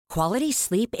Quality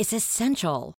sleep is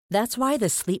essential. That's why the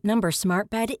Sleep Number Smart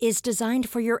Bed is designed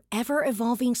for your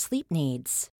ever-evolving sleep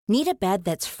needs. Need a bed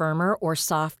that's firmer or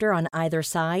softer on either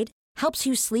side? Helps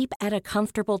you sleep at a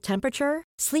comfortable temperature?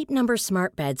 Sleep Number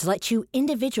Smart Beds let you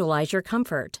individualize your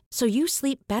comfort, so you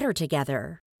sleep better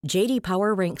together. J.D.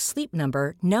 Power ranks Sleep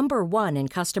Number number 1 in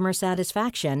customer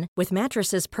satisfaction with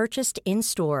mattresses purchased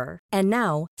in-store. And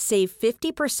now, save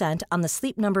 50% on the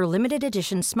Sleep Number Limited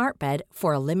Edition Smart Bed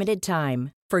for a limited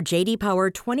time. For J.D. Power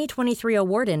 2023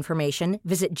 award information,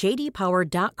 visit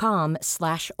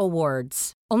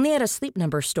jdpower.com/awards. Only at a Sleep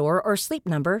Number store or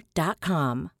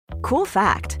sleepnumber.com. Cool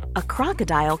fact, a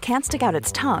crocodile can't stick out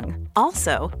its tongue.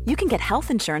 Also, you can get health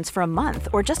insurance for a month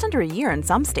or just under a year in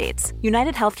some states.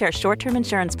 United Healthcare short-term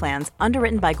insurance plans,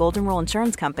 underwritten by Golden Rule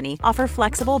Insurance Company, offer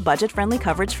flexible, budget-friendly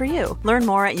coverage for you. Learn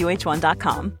more at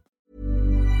uh1.com.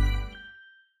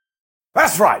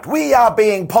 That's right, we are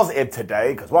being positive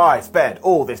today, because why spend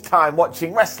all this time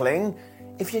watching wrestling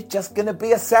if you're just going to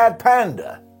be a sad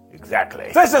panda?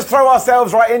 Exactly. So let's just throw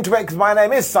ourselves right into it, because my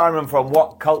name is Simon from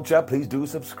What Culture. Please do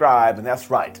subscribe, and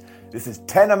that's right, this is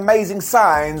 10 amazing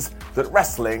signs that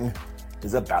wrestling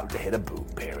is about to hit a boom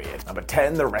period. Number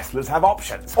 10, the wrestlers have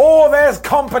options. Or there's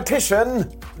competition.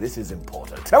 This is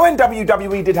important. Now, when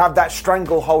WWE did have that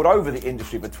stranglehold over the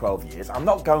industry for 12 years, I'm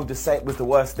not going to say it was the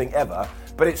worst thing ever,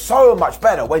 but it's so much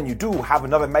better when you do have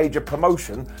another major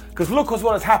promotion, because look at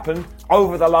what has happened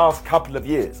over the last couple of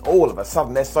years. All of a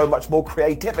sudden, there's so much more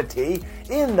creativity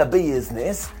in the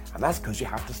business, and that's because you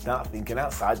have to start thinking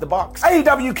outside the box.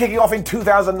 AEW kicking off in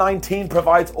 2019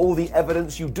 provides all the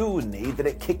evidence you do need that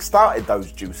it kick-started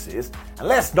those juices. And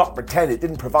let's not pretend it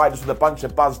didn't provide us with a bunch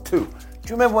of buzz too. Do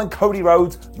you remember when Cody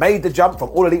Rhodes made the jump from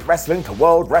All Elite Wrestling to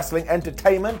World Wrestling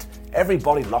Entertainment?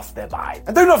 Everybody lost their mind.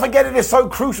 And do not forget, it is so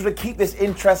crucial to keep this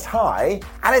interest high,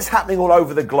 and it's happening all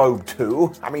over the globe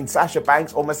too. I mean, Sasha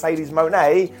Banks or Mercedes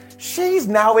Moné, she's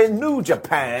now in New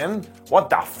Japan. What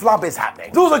the flub is happening?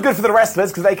 It's also good for the wrestlers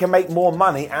because they can make more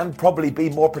money and probably be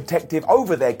more protective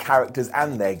over their characters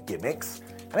and their gimmicks.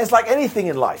 And it's like anything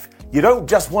in life. You don't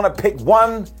just want to pick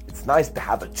one, it's nice to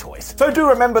have a choice. So do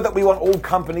remember that we want all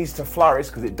companies to flourish,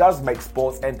 because it does make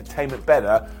sports entertainment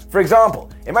better. For example,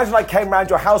 imagine I came round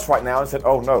your house right now and said,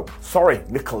 oh no, sorry,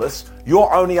 Nicholas,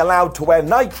 you're only allowed to wear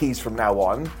Nikes from now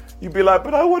on. You'd be like,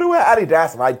 but I want to wear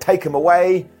Adidas, and I'd take them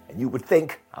away, and you would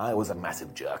think I was a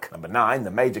massive jerk. Number 9,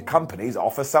 the major companies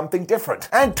offer something different.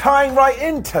 And tying right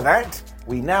into that,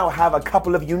 we now have a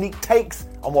couple of unique takes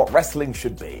on what wrestling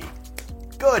should be.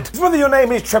 Good. So whether your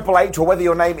name is Triple H or whether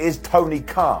your name is Tony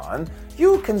Khan,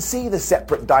 you can see the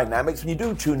separate dynamics when you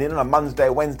do tune in on a Monday,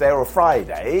 Wednesday, or a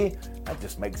Friday. That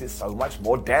just makes it so much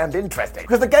more damned interesting.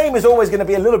 Because the game is always going to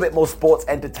be a little bit more sports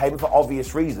entertainment for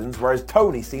obvious reasons, whereas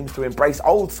Tony seems to embrace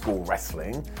old school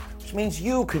wrestling, which means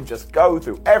you can just go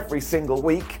through every single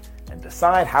week and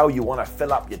decide how you want to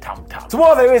fill up your tum-tum. So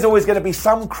while there is always going to be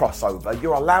some crossover,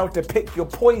 you're allowed to pick your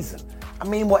poison. I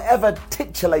mean, whatever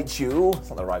titillates you, it's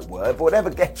not the right word, but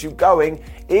whatever gets you going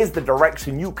is the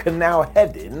direction you can now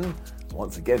head in.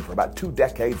 Once again, for about 2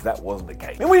 decades, that wasn't the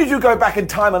case. I mean, when you do go back in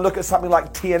time and look at something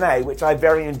like TNA, which I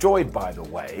very enjoyed, by the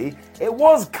way, it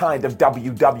was kind of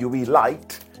WWE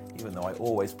light, even though I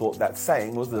always thought that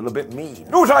saying was a little bit mean.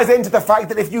 It all ties into the fact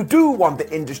that if you do want the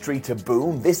industry to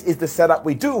boom, this is the setup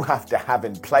we do have to have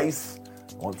in place.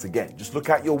 Once again, just look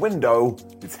out your window,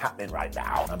 it's happening right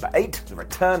now. Number 8, the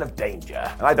return of danger.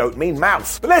 And I don't mean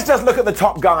mouse. But let's just look at the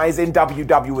top guys in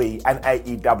WWE and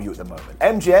AEW at the moment.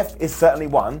 MJF is certainly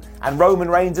one, and Roman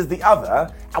Reigns is the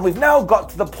other, and we've now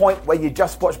got to the point where you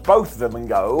just watch both of them and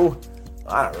go,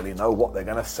 I don't really know what they're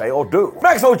going to say or do.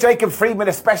 Maxwell Jacob Friedman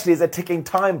especially is a ticking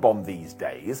time bomb these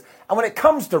days, and when it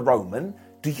comes to Roman,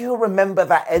 do you remember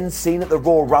that end scene at the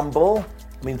Royal Rumble?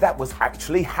 I mean, that was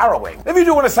actually harrowing. If you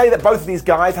do want to say that both of these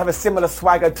guys have a similar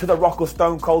swagger to The Rock or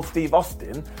Stone Cold Steve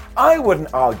Austin, I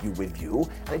wouldn't argue with you,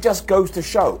 and it just goes to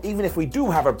show, even if we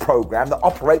do have a program that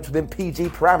operates within PG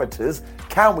parameters,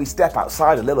 can we step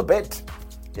outside a little bit?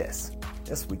 Yes.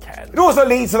 Yes, we can. It also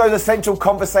leads to those essential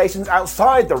conversations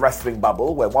outside the wrestling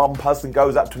bubble, where one person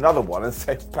goes up to another one and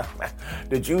says,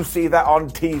 did you see that on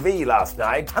TV last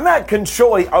night? And that can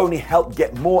surely only help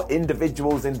get more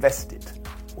individuals invested.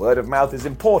 Word of mouth is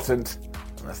important,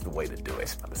 and that's the way to do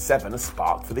it. Number 7, a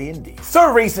spark for the indies.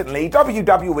 So recently,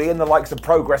 WWE and the likes of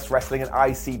Progress Wrestling and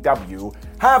ICW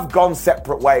have gone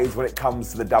separate ways when it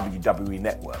comes to the WWE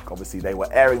network. Obviously, they were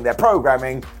airing their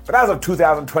programming, but as of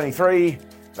 2023,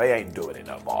 they ain't doing it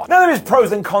no more. Now, there is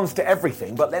pros and cons to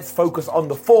everything, but let's focus on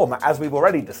the former, as we've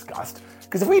already discussed.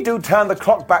 Because if we do turn the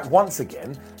clock back once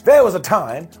again, there was a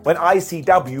time when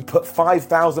ICW put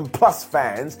 5,000 plus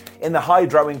fans in the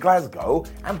Hydro in Glasgow,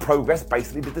 and Progress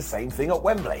basically did the same thing at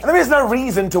Wembley. And there is no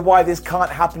reason to why this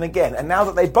can't happen again, and now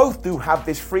that they both do have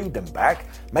this freedom back,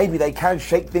 maybe they can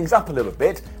shake things up a little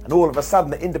bit, and all of a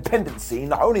sudden the independent scene,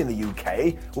 not only in the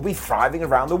UK, will be thriving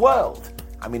around the world.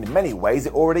 I mean, in many ways,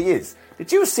 it already is.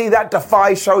 Did you see that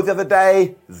Defy show the other day?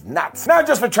 It was nuts. Now,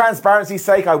 just for transparency's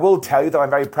sake, I will tell you that I'm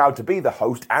very proud to be the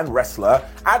host and wrestler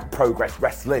at Progress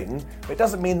Wrestling, but it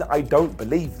doesn't mean that I don't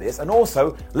believe this. And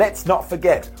also, let's not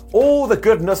forget, all the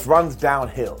goodness runs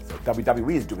downhill. So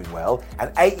WWE is doing well,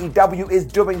 and AEW is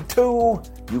doing too.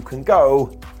 You can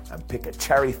go and pick a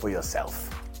cherry for yourself.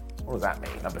 What does that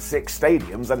mean? Number 6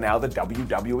 stadiums are now the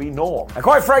WWE norm. And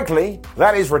quite frankly,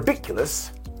 that is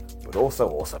ridiculous, but also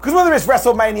awesome. Because whether it's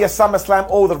WrestleMania, SummerSlam,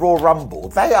 or the Royal Rumble,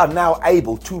 they are now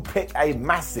able to pick a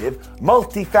massive,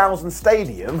 multi-thousand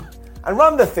stadium and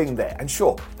run the thing there. And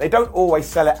sure, they don't always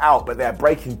sell it out, but they're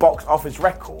breaking box office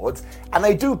records, and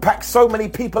they do pack so many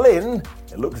people in,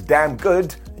 it looks damn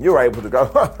good, and you're able to go,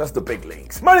 that's the big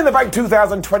leagues. Money in the Bank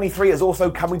 2023 is also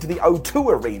coming to the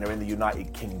O2 Arena in the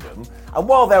United Kingdom, and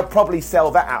while they'll probably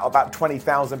sell that out about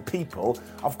 20,000 people,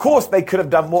 of course they could have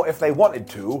done more if they wanted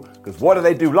to, because what did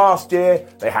they do last year?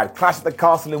 They had Clash at the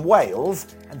Castle in Wales,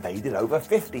 and they did over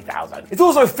 50,000. It's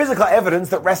also physical evidence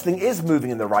that wrestling is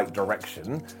moving in the right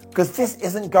direction, because this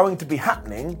isn't going to be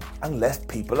happening unless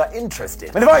people are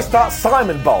interested. And if I start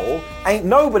Simon Bowl, ain't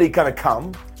nobody gonna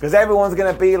come, because everyone's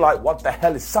gonna be like, what the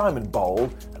hell is Simon Bowl,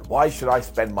 and why should I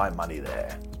spend my money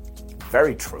there?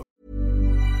 Very true.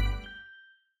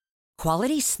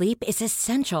 Quality sleep is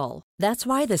essential. That's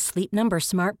why the Sleep Number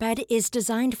Smart Bed is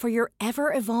designed for your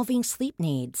ever-evolving sleep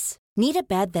needs. Need a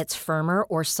bed that's firmer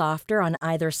or softer on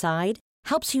either side?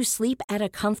 Helps you sleep at a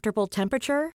comfortable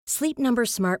temperature? Sleep Number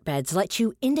Smart Beds let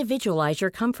you individualize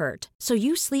your comfort, so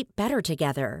you sleep better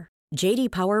together. J.D.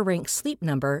 Power ranks Sleep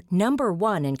Number number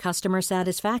 1 in customer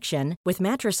satisfaction with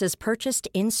mattresses purchased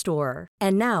in-store.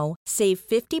 And now, save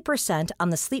 50% on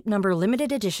the Sleep Number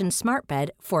Limited Edition Smart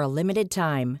Bed for a limited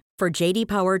time. For J.D.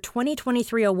 Power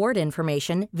 2023 award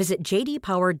information, visit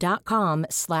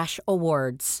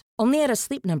jdpower.com/awards. Only at a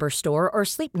Sleep Number store or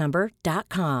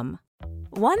sleepnumber.com.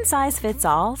 One size fits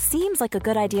all seems like a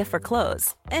good idea for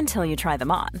clothes until you try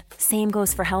them on. Same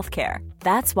goes for healthcare.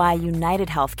 That's why United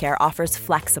Healthcare offers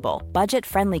flexible,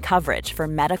 budget-friendly coverage for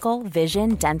medical,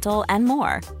 vision, dental, and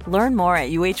more. Learn more at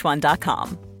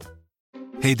uh1.com.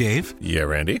 Hey, Dave. Yeah,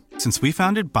 Randy. Since we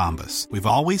founded Bombas, we've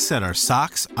always said our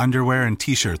socks, underwear, and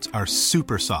T-shirts are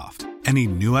super soft. Any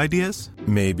new ideas?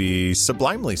 Maybe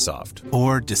sublimely soft.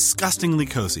 Or disgustingly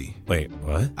cozy. Wait,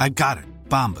 what? I got it.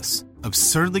 Bombas.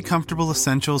 Absurdly comfortable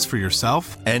essentials for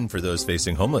yourself and for those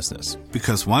facing homelessness.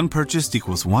 Because one purchased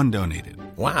equals one donated.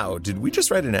 Wow, did we just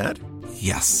write an ad?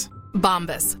 Yes.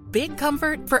 Bombas. Big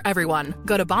comfort for everyone.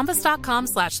 Go to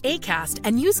bombas.com/ACAST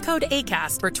and use code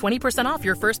ACAST for 20% off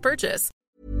your first purchase.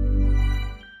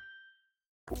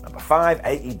 Number 5,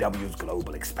 AEW's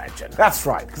global expansion. That's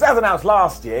right, because as announced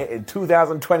last year, in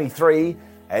 2023,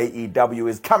 AEW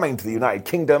is coming to the United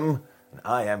Kingdom, and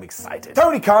I am excited.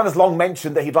 Tony Khan has long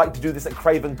mentioned that he'd like to do this at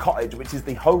Craven Cottage, which is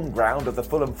the home ground of the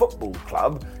Fulham Football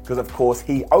Club, because of course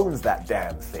he owns that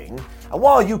damn thing. And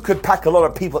while you could pack a lot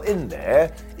of people in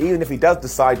there, even if he does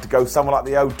decide to go somewhere like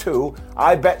the O2,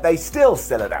 I bet they still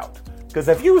sell it out. Because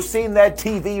have you seen their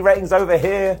TV ratings over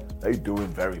here? They're doing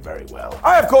very, very well.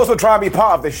 I, of course, will try and be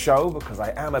part of this show because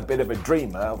I am a bit of a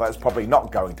dreamer, although it's probably not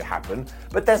going to happen.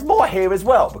 But there's more here as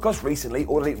well, because recently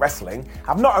All Elite Wrestling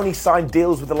have not only signed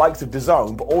deals with the likes of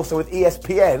DAZN, but also with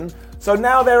ESPN, so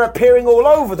now they're appearing all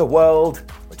over the world,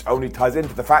 which only ties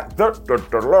into the fact that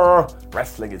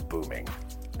wrestling is booming.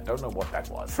 I don't know what that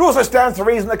was. It also stands to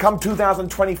reason that come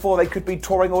 2024 they could be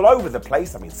touring all over the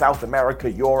place. I mean, South America,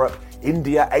 Europe,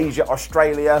 India, Asia,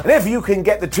 Australia. And if you can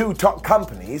get the two top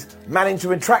companies managing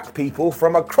to attract people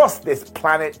from across this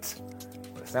planet,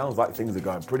 well, it sounds like things are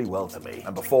going pretty well to me.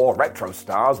 And before, retro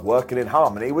stars working in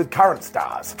harmony with current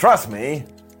stars. Trust me,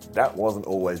 that wasn't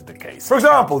always the case. For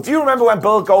example, do you remember when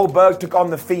Bill Goldberg took on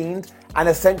The Fiend and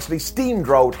essentially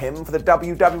steamrolled him for the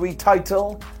WWE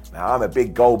title? Now, I'm a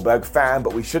big Goldberg fan,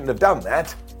 but we shouldn't have done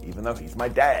that, even though he's my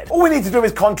dad. All we need to do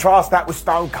is contrast that with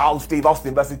Stone Cold Steve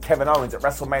Austin versus Kevin Owens at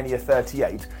WrestleMania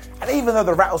 38. And even though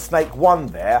the Rattlesnake won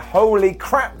there, holy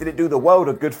crap did it do the world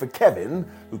of good for Kevin,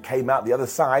 who came out the other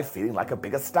side feeling like a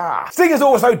bigger star. Sting is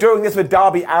also doing this with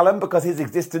Darby Allin because his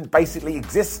existence basically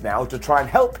exists now to try and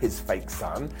help his fake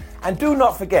son. And do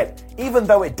not forget, even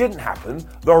though it didn't happen,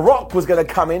 The Rock was going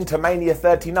to come into Mania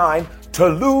 39 to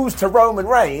lose to Roman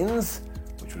Reigns,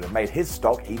 which would have made his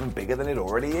stock even bigger than it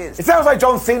already is. It sounds like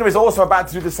John Cena is also about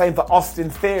to do the same for Austin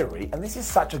Theory, and this is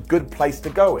such a good place to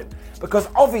go in, because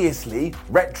obviously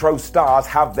retro stars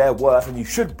have their worth and you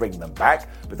should bring them back,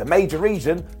 but the major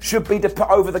reason should be to put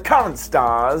over the current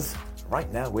stars. Right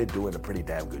now, we're doing a pretty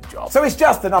damn good job. So it's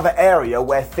just another area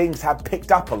where things have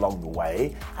picked up along the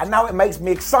way, and now it makes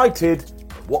me excited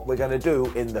at what we're going to do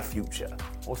in the future.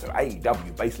 Also,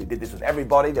 AEW basically did this with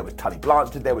everybody. There was Tully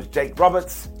Blanchard, there was Jake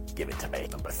Roberts. Give it to me.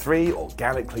 Number 3,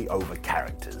 organically over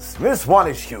characters. This one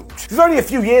is huge. It was only a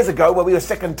few years ago where we were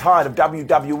sick and tired of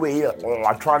WWE,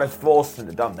 I'm trying to force and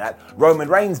have done that, Roman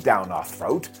Reigns down our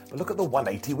throat, but look at the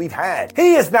 180 we've had.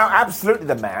 He is now absolutely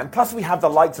the man, plus we have the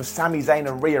likes of Sami Zayn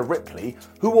and Rhea Ripley,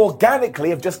 who organically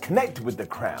have just connected with the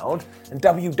crowd, and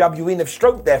WWE have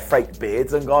stroked their fake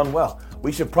beards and gone, well,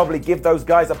 we should probably give those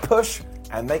guys a push,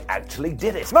 and they actually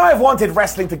did it. Now, I've wanted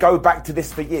wrestling to go back to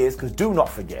this for years, because do not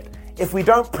forget, if we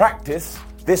don't practice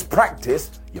this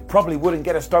practice, you probably wouldn't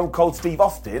get a Stone Cold Steve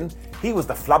Austin. He was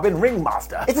the flubbing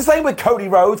ringmaster. It's the same with Cody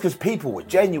Rhodes, because people were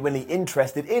genuinely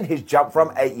interested in his jump from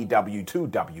AEW to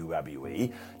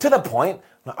WWE, to the point,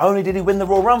 not only did he win the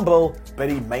Royal Rumble, but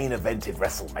he main evented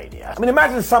WrestleMania. I mean,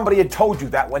 imagine somebody had told you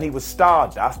that when he was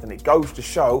Stardust, and it goes to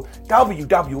show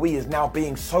WWE is now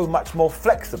being so much more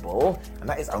flexible, and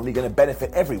that is only going to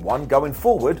benefit everyone going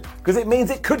forward, because it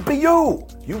means it could be you.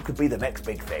 You could be the next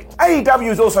big thing. AEW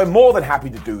is also more than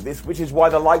happy to do this, which is why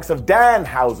the likes of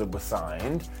Danhausen were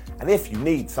signed, and if you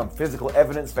need some physical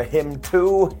evidence for him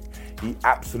too, he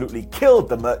absolutely killed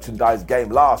the merchandise game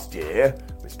last year,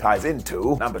 which ties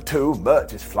into number 2,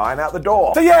 merch is flying out the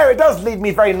door. So yeah, it does lead me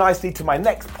very nicely to my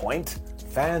next point.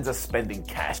 Fans are spending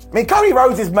cash. I mean, Cody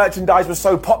Rhodes' merchandise was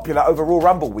so popular over Royal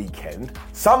Rumble weekend,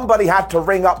 somebody had to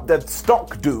ring up the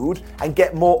stock dude and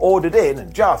get more ordered in,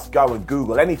 and just go and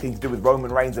Google anything to do with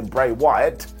Roman Reigns and Bray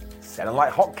Wyatt. Selling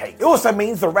like hotcakes. It also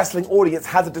means the wrestling audience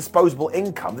has a disposable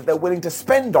income that they're willing to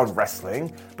spend on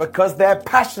wrestling because they're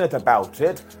passionate about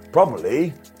it,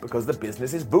 probably because the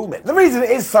business is booming. The reason it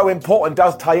is so important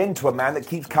does tie into a man that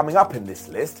keeps coming up in this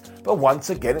list, but once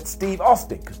again it's Steve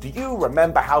Austin, because do you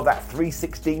remember how that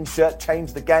 316 shirt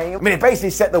changed the game? I mean, it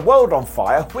basically set the world on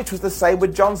fire, which was the same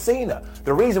with John Cena.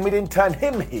 The reason we didn't turn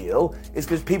him heel is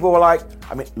because people were like,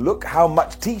 I mean, look how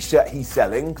much t-shirt he's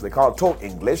selling, because they can't talk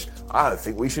English, I don't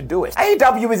think we should do it.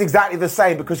 AEW is exactly the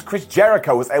same, because Chris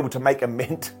Jericho was able to make a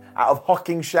mint out of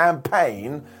hocking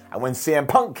champagne, and when CM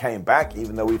Punk came back,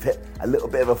 even though we've hit a little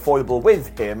bit of a foible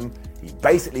with him, he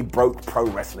basically broke pro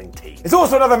wrestling tees. It's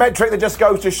also another metric that just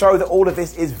goes to show that all of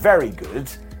this is very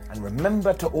good, and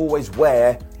remember to always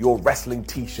wear your wrestling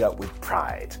t-shirt with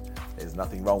pride. There's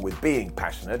nothing wrong with being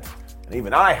passionate, and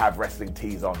even I have wrestling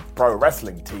tees on, pro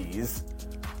wrestling tees,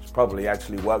 which probably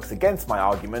actually works against my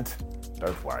argument.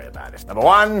 Don't worry about it. Number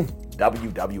 1,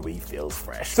 WWE feels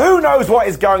fresh. So who knows what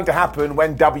is going to happen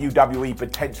when WWE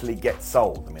potentially gets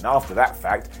sold? I mean, after that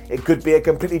fact, it could be a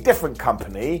completely different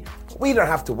company, but we don't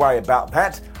have to worry about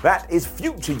that. That is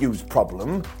future use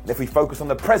problem. And if we focus on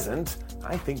the present,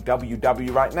 I think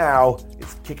WWE right now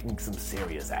is kicking some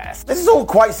serious ass. This is all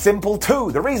quite simple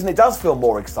too. The reason it does feel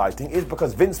more exciting is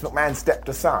because Vince McMahon stepped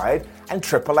aside and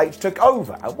Triple H took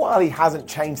over. And while he hasn't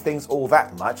changed things all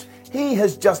that much, he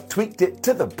has just tweaked it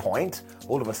to the point,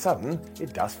 all of a sudden,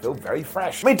 it does feel very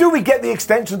fresh. I mean, do we get the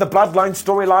extension of the Bloodline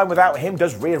storyline without him?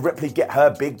 Does Rhea Ripley get her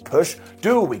big push?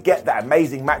 Do we get that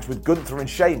amazing match with Gunther and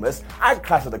Sheamus at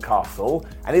Clash of the Castle?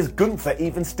 And is Gunther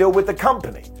even still with the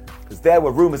company? Because there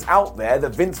were rumors out there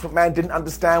that Vince McMahon didn't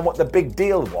understand what the big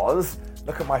deal was.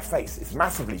 Look at my face, it's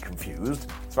massively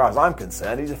confused. As far as I'm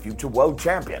concerned, he's a future world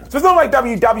champion. So it's not like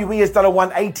WWE has done a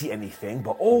 180 anything,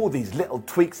 but all these little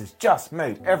tweaks has just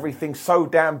made everything so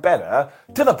damn better,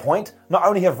 to the point, not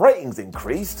only have ratings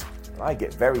increased, but I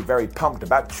get very, very pumped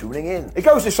about tuning in. It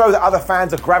goes to show that other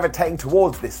fans are gravitating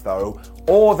towards this though,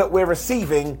 or that we're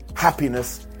receiving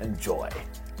happiness and joy.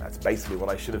 That's basically what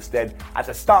I should have said at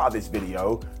the start of this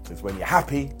video, because when you're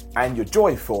happy and you're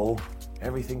joyful,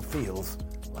 everything feels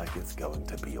like it's going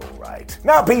to be alright.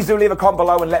 Now please do leave a comment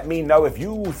below and let me know if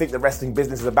you think the wrestling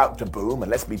business is about to boom, and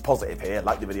let's be positive here.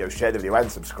 Like the video, share the video and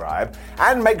subscribe,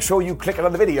 and make sure you click on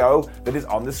the video that is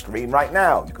on the screen right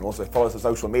now. You can also follow us on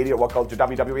social media at What Culture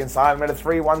WWE and Simon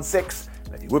 316,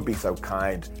 and if you would be so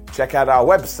kind, check out our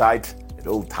website. It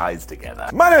all ties together.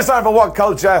 My name is Simon for What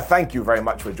Culture. Thank you very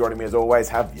much for joining me as always.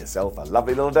 Have yourself a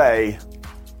lovely little day.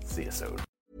 See you soon.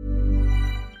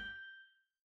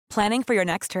 Planning for your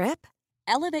next trip?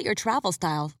 Elevate your travel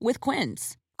style with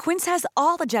Quince. Quince has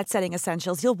all the jet-setting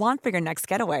essentials you'll want for your next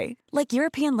getaway, like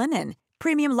European linen,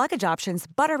 premium luggage options,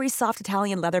 buttery soft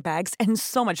Italian leather bags, and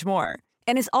so much more.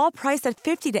 And is all priced at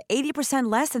 50 to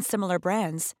 80% less than similar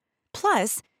brands.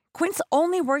 Plus, Quince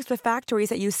only works with factories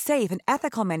that use safe and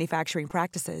ethical manufacturing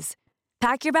practices.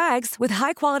 Pack your bags with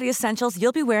high-quality essentials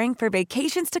you'll be wearing for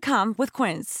vacations to come with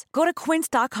Quince. Go to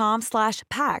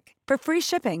quince.com/pack for free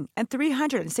shipping and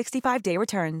 365-day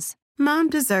returns. Mom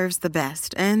deserves the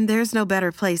best, and there's no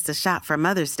better place to shop for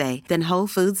Mother's Day than Whole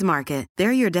Foods Market.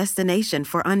 They're your destination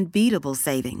for unbeatable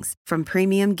savings, from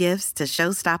premium gifts to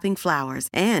show-stopping flowers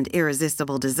and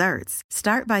irresistible desserts.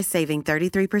 Start by saving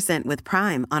 33% with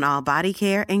Prime on all body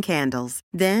care and candles.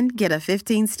 Then get a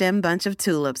 15-stem bunch of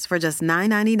tulips for just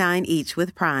 $9.99 each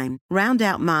with Prime. Round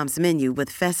out Mom's menu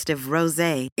with festive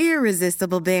rosé,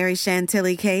 irresistible berry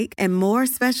chantilly cake, and more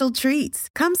special treats.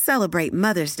 Come celebrate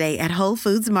Mother's Day at Whole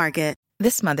Foods Market.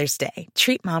 This Mother's Day,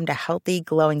 treat Mom to healthy,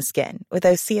 glowing skin with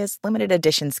Osea's limited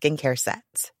edition skincare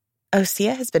sets.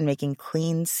 Osea has been making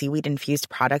clean, seaweed-infused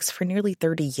products for nearly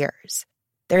 30 years.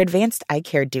 Their advanced eye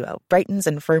care duo brightens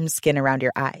and firms skin around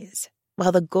your eyes,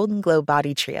 while the Golden Glow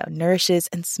Body Trio nourishes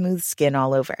and smooths skin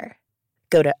all over.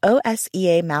 Go to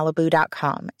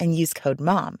OSEAMalibu.com and use code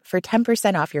MOM for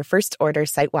 10% off your first order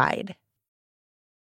site-wide.